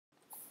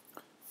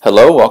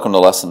Hello, welcome to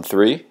Lesson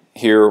 3.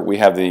 Here we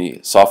have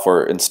the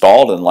software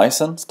installed and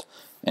licensed,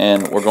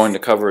 and we're going to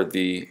cover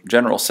the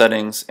general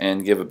settings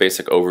and give a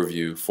basic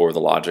overview for the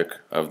logic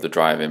of the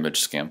Drivve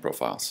image scan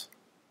profiles.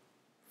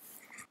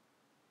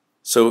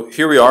 So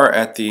here we are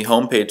at the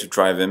home page of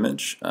Drivve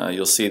Image.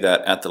 You'll see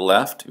that at the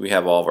left we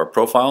have all of our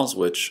profiles,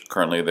 which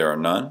currently there are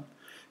none.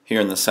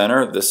 Here in the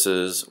center, this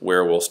is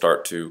where we'll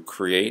start to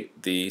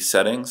create the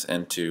settings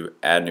and to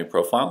add new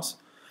profiles.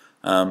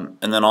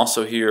 And then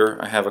also here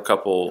I have a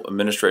couple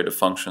administrative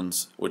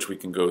functions which we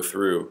can go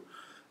through.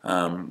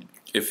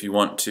 If you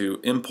want to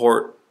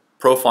import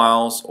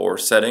profiles or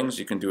settings,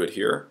 you can do it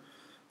here.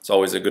 It's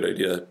always a good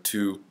idea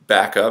to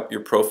back up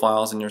your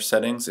profiles and your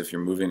settings if you're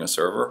moving a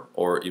server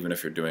or even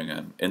if you're doing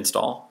an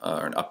install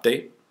or an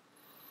update.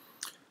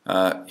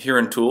 Here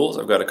in Tools,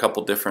 I've got a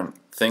couple different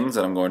things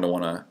that I'm going to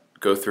want to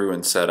go through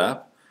and set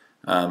up.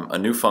 A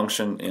new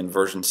function in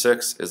version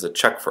 6 is a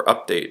check for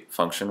update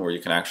function where you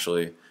can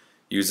actually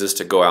use this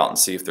to go out and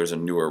see if there's a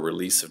newer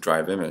release of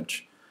Drivve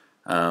Image.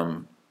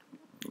 A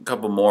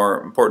couple more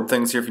important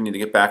things here. If you need to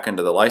get back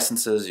into the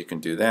licenses, you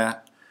can do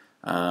that.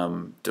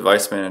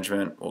 Device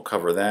management, we'll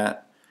cover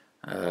that.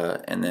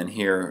 And then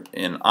here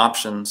in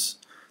options,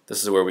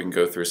 this is where we can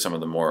go through some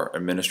of the more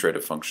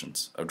administrative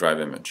functions of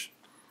Drivve Image.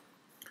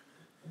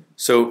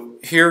 So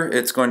here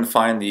it's going to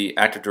find the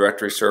Active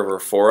Directory server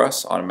for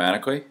us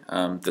automatically.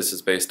 This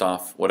is based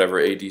off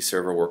whatever AD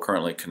server we're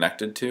currently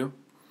connected to.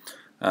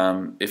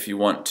 If you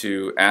want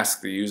to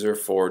ask the user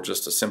for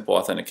just a simple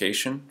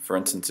authentication, for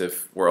instance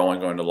if we're only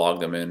going to log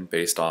them in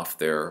based off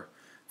their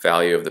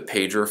value of the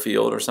pager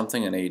field or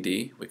something in AD,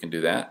 we can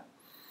do that.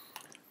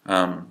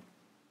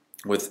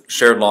 With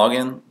shared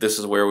login, this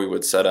is where we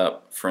would set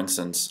up, for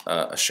instance,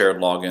 a shared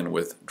login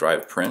with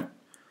Drivve Print.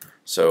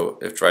 So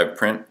if Drivve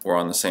Print were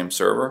on the same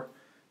server,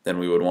 then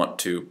we would want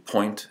to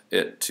point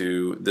it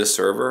to this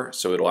server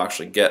so it'll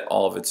actually get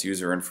all of its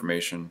user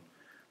information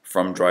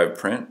from Drivve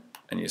Print.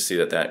 And you see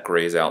that that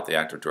grays out the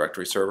Active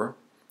Directory server.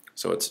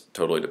 So it's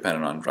totally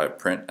dependent on Drivve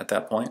Print at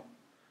that point.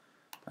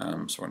 So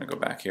we're going to go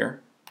back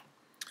here.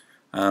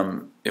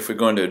 If we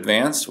go into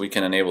Advanced, we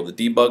can enable the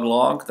debug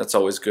log. That's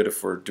always good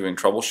if we're doing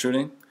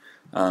troubleshooting.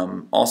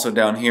 Also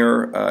down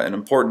here, an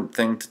important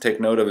thing to take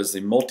note of is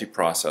the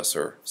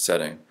multiprocessor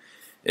setting.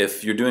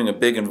 If you're doing a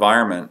big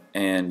environment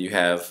and you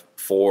have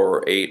 4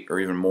 or 8 or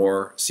even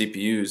more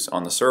CPUs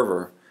on the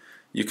server,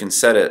 you can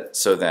set it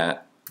so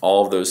that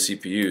all of those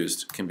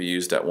CPUs can be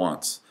used at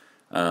once.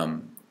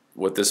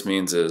 What this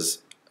means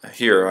is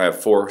here I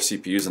have 4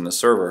 CPUs in the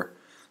server,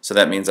 so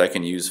that means I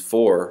can use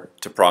 4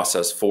 to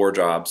process 4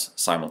 jobs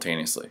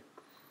simultaneously.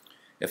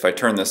 If I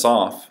turn this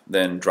off,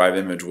 then Drivve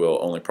Image will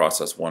only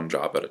process 1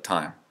 job at a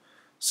time.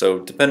 So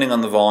depending on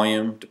the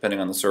volume,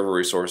 depending on the server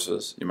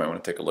resources, you might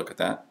want to take a look at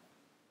that.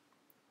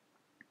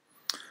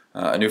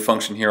 A new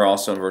function here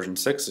also in version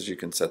 6 is you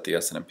can set the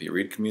SNMP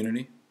read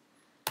community.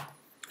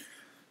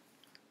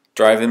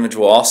 Drivve Image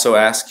will also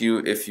ask you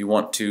if you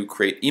want to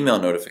create email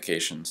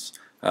notifications.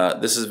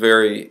 This is a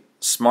very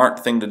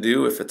smart thing to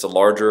do if it's a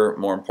larger,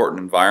 more important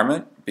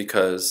environment,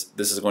 because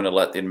this is going to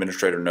let the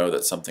administrator know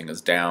that something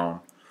is down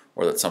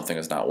or that something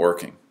is not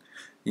working.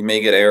 You may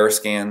get error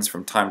scans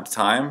from time to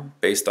time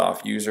based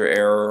off user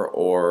error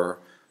or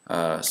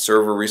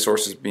server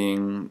resources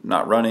being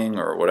not running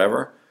or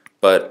whatever.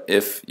 But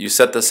if you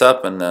set this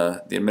up and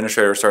the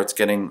administrator starts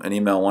getting an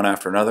email one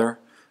after another,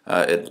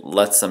 it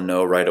lets them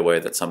know right away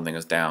that something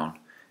is down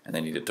and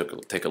they need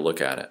to take a look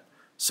at it.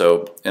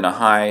 So in a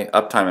high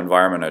uptime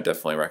environment, I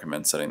definitely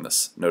recommend setting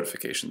this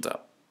notifications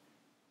up.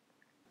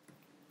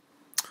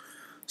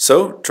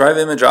 So Drivve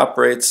Image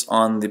operates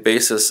on the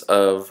basis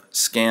of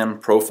scan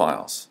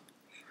profiles.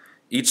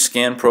 Each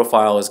scan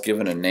profile is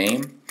given a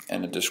name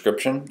and a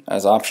description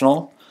as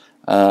optional,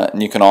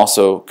 and you can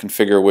also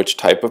configure which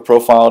type of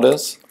profile it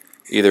is.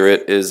 Either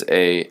it is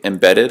an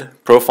embedded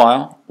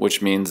profile,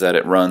 which means that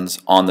it runs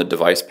on the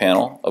device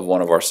panel of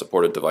one of our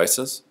supported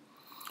devices,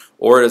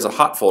 or it is a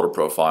hot folder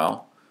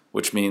profile,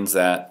 which means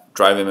that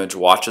Drivve Image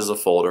watches a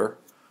folder,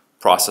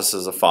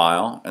 processes a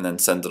file, and then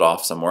sends it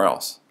off somewhere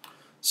else.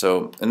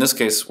 So in this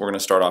case, we're going to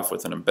start off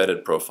with an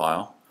embedded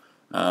profile,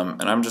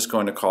 and I'm just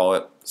going to call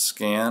it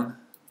scan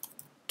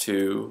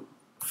to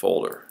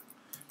folder.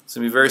 It's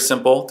going to be very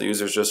simple. The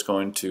user is just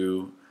going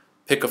to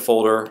pick a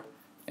folder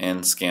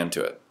and scan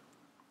to it.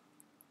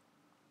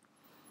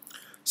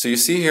 So you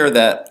see here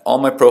that all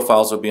my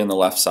profiles will be on the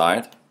left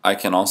side. I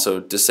can also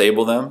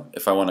disable them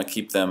if I want to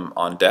keep them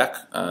on deck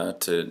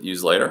to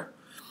use later,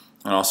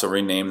 and also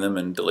rename them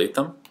and delete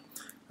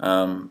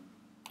them.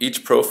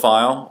 Each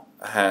profile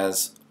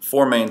has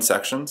 4 main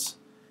sections.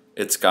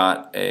 It's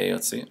got a,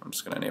 let's see, I'm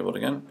just going to enable it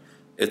again.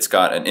 It's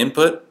got an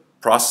input,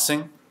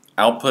 processing,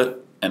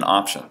 output, and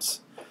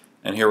options.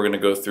 And here we're going to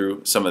go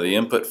through some of the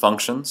input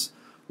functions.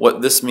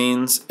 What this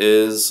means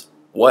is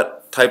what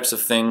types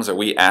of things are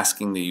we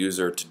asking the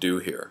user to do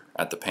here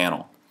at the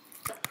panel.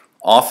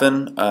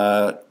 Often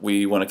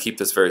we want to keep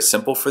this very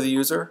simple for the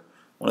user.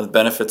 One of the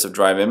benefits of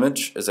Drivve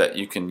Image is that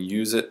you can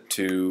use it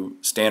to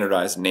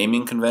standardize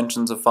naming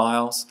conventions of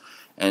files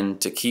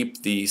and to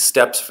keep the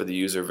steps for the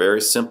user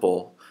very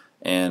simple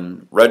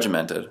and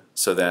regimented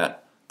so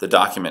that the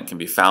document can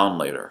be found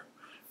later.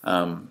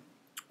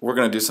 We're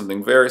going to do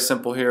something very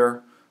simple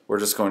here. We're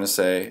just going to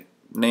say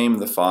name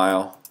the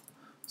file.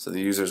 So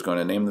the user is going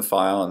to name the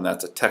file, and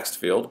that's a text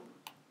field.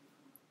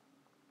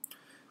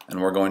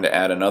 And we're going to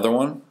add another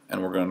one,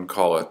 and we're going to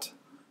call it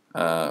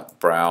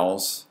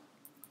browse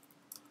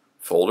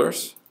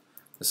folders.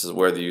 This is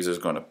where the user is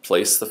going to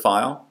place the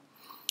file.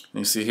 And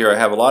you see here I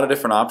have a lot of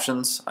different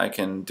options. I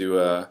can do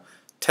a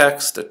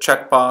text, a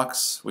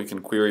checkbox, we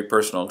can query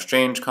personal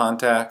exchange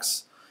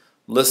contacts,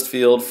 list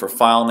field for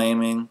file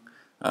naming.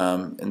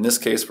 In this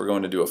case we're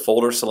going to do a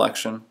folder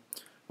selection.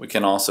 We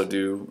can also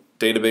do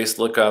database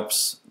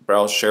lookups,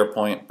 browse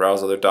SharePoint,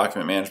 browse other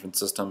document management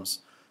systems,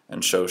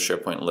 and show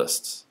SharePoint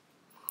lists.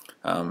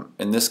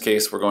 In this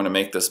case we're going to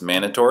make this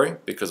mandatory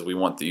because we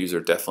want the user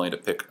definitely to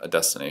pick a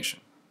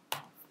destination.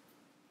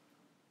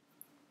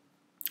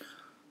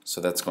 So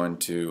that's going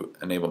to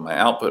enable my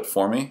output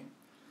for me.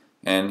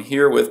 And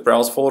here with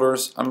browse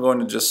folders, I'm going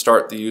to just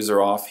start the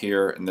user off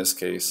here, in this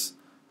case,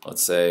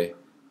 let's say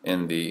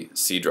in the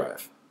C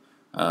drive.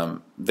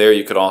 There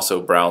you could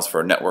also browse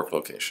for a network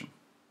location.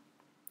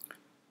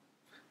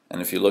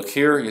 And if you look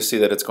here, you see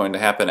that it's going to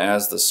happen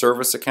as the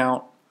service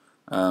account.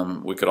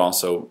 We could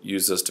also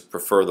use this to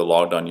prefer the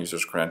logged on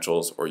user's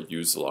credentials or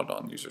use the logged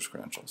on user's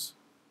credentials.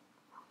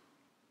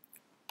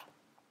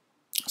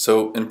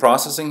 So in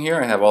processing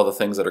here, I have all the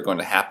things that are going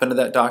to happen to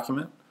that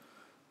document.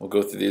 We'll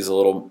go through these a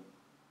little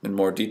in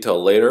more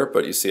detail later,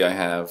 but you see I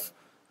have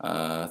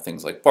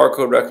things like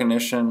barcode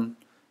recognition,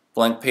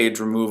 blank page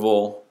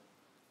removal,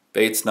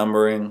 Bates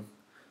numbering,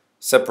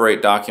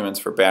 separate documents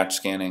for batch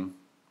scanning,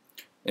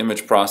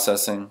 image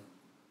processing,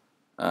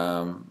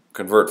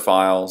 convert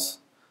files,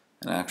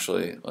 and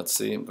actually, let's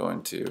see, I'm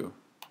going to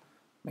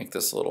make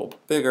this a little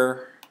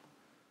bigger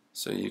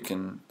so you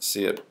can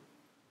see it.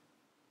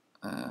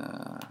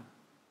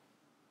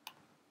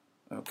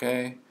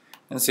 Okay,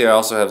 and see I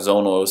also have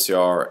zonal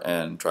OCR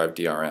and Drivve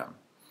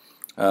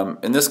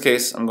DRM. In this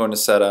case, I'm going to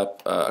set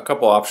up a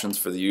couple options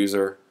for the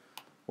user.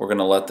 We're going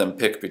to let them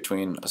pick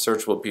between a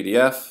searchable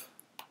PDF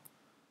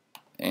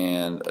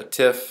and a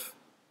TIFF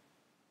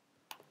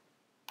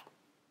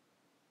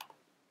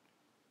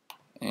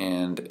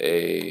and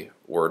a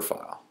Word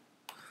file.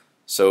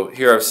 So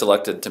here I've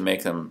selected to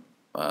make them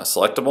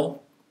selectable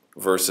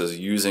versus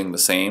using the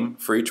same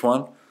for each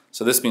one.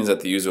 So this means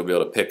that the user will be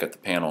able to pick at the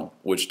panel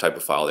which type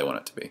of file they want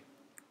it to be.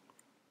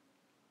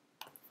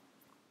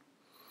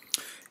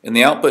 In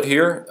the output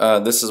here,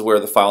 this is where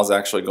the file is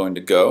actually going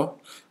to go.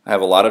 I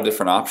have a lot of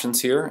different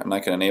options here, and I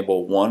can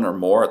enable one or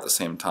more at the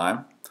same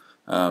time.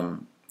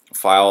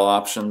 File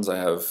options, I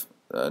have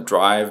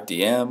Drivve,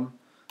 DM.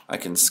 I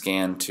can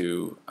scan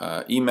to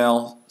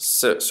email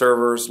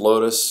servers,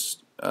 Lotus,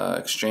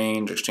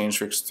 Exchange, Exchange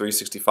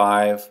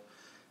 365,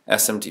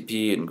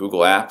 SMTP, and Google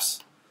Apps.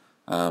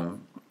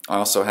 I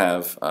also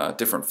have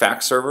different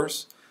fax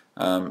servers.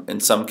 In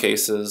some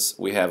cases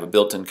we have a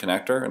built-in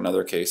connector. In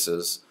other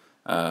cases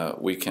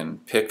we can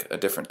pick a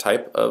different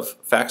type of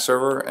fax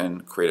server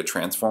and create a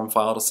transform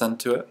file to send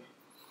to it.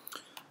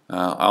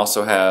 I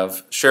also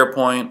have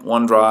SharePoint,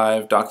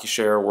 OneDrive,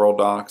 DocuShare, World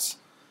Docs,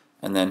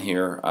 and then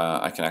here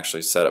I can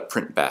actually set up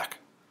print back.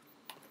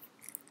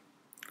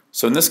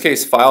 So in this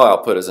case file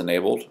output is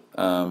enabled.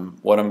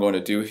 What I'm going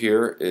to do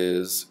here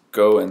is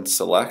go and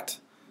select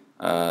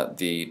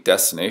the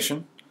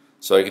destination.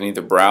 So I can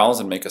either browse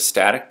and make a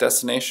static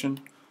destination,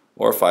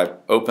 or if I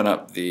open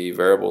up the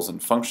variables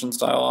and functions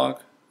dialog,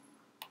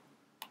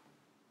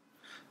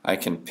 I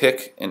can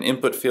pick in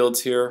input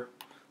fields here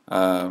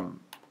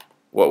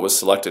what was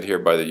selected here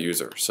by the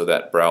user, so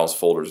that browse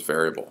folders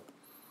variable.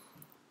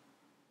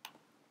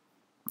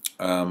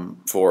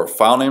 For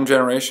file name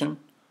generation,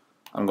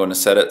 I'm going to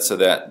set it so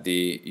that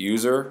the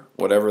user,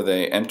 whatever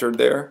they entered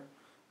there,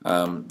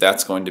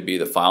 that's going to be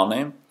the file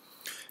name.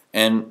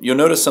 And you'll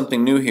notice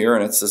something new here,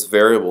 and it's this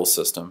variable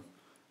system.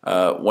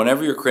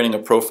 Whenever you're creating a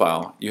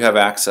profile, you have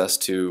access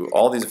to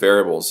all these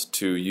variables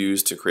to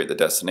use to create the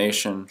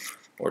destination,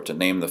 or to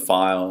name the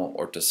file,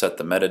 or to set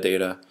the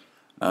metadata.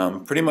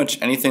 Pretty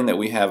much anything that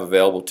we have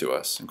available to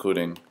us,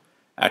 including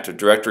Active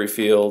Directory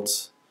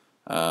fields,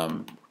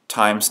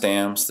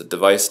 timestamps, the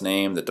device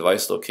name, the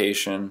device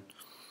location.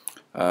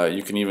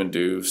 You can even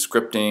do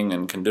scripting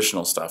and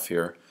conditional stuff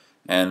here.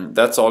 And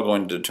that's all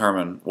going to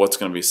determine what's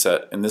going to be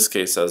set, in this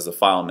case as the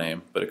file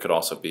name, but it could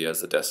also be as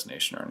the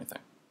destination or anything.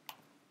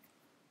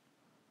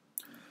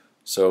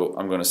 So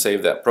I'm going to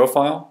save that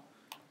profile.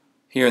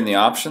 Here in the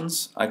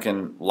options, I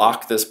can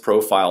lock this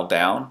profile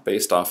down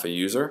based off a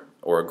user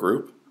or a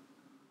group.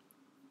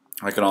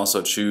 I can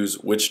also choose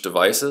which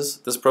devices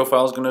this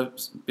profile is going to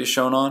be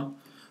shown on,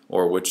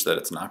 or which that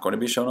it's not going to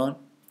be shown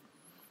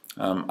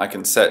on. I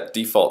can set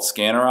default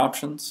scanner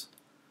options.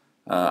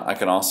 I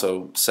can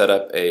also set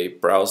up a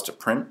browse to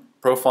print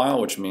profile,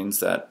 which means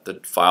that the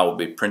file will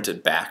be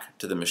printed back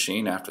to the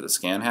machine after the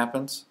scan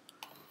happens.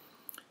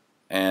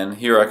 And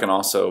here I can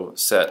also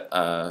set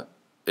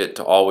it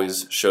to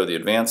always show the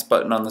advanced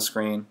button on the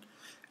screen,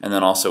 and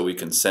then also we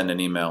can send an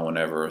email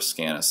whenever a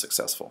scan is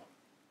successful.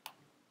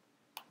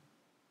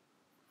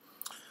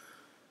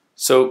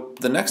 So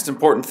the next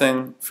important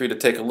thing for you to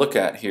take a look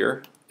at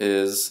here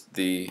is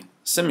the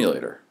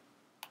simulator.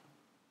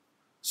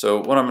 So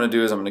what I'm going to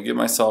do is I'm going to give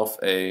myself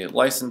a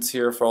license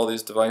here for all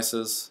these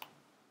devices.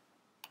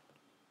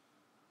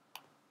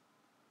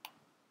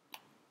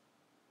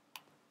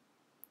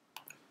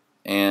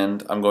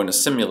 And I'm going to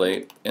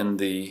simulate in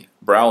the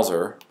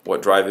browser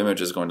what Drive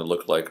Image is going to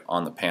look like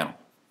on the panel.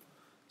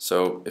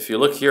 So if you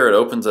look here, it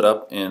opens it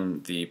up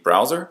in the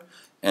browser,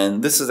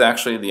 and this is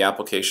actually the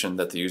application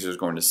that the user is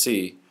going to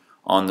see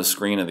on the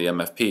screen of the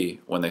MFP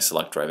when they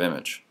select Drive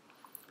Image.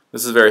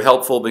 This is very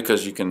helpful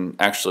because you can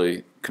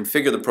actually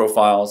configure the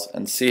profiles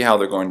and see how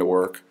they're going to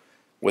work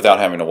without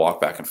having to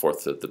walk back and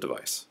forth to the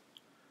device.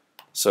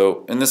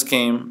 So in this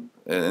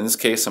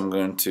case, I'm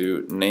going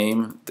to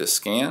name this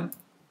scan.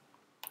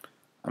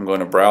 I'm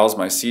going to browse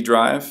my C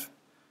drive,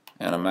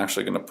 and I'm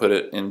actually going to put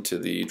it into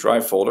the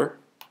Drive folder,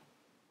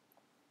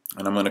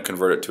 and I'm going to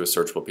convert it to a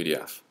searchable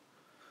PDF.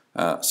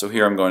 So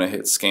here I'm going to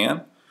hit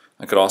scan.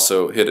 I could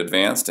also hit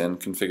advanced and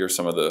configure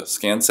some of the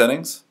scan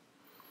settings.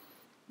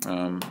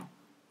 And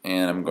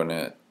I'm going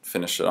to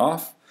finish it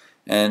off.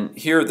 And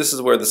here, this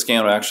is where the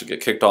scan will actually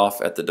get kicked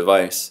off at the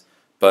device,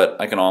 but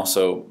I can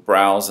also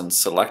browse and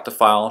select a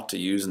file to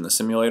use in the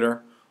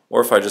simulator,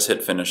 or if I just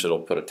hit finish, it'll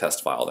put a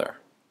test file there.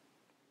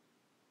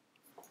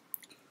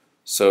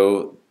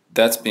 So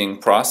that's being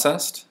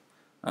processed.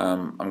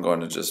 I'm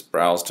going to just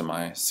browse to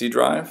my C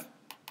drive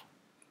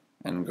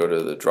and go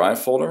to the Drive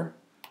folder,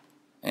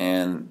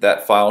 and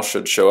that file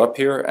should show up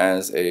here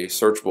as a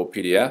searchable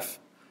PDF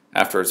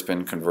after it's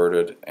been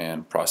converted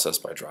and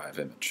processed by Drive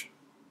Image.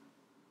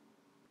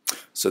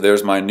 So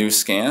there's my new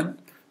scan.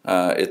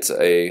 It's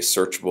a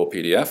searchable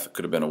PDF. It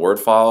could have been a Word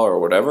file or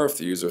whatever if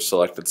the user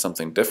selected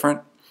something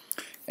different.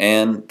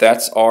 And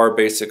that's our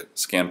basic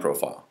scan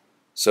profile.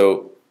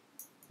 So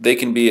they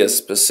can be as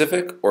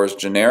specific or as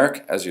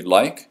generic as you'd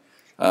like.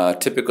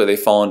 Typically they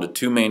fall into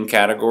two main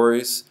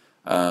categories.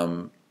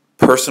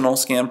 Personal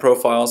scan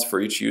profiles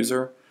for each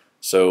user.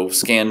 So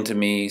scan to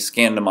me,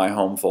 scan to my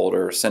home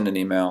folder, send an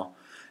email.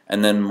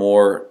 And then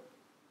more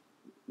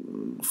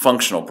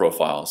functional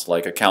profiles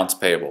like accounts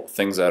payable,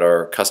 things that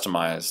are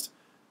customized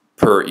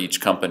per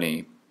each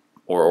company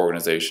or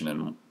organization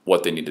and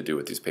what they need to do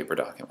with these paper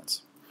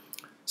documents.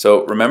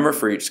 So remember,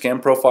 for each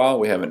scan profile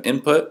we have an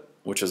input,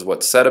 which is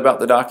what's said about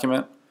the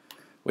document.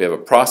 We have a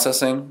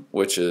processing,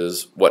 which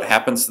is what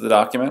happens to the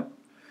document,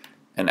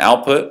 an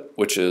output,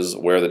 which is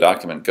where the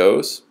document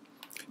goes,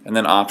 and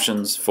then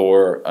options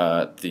for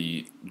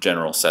the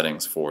general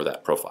settings for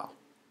that profile.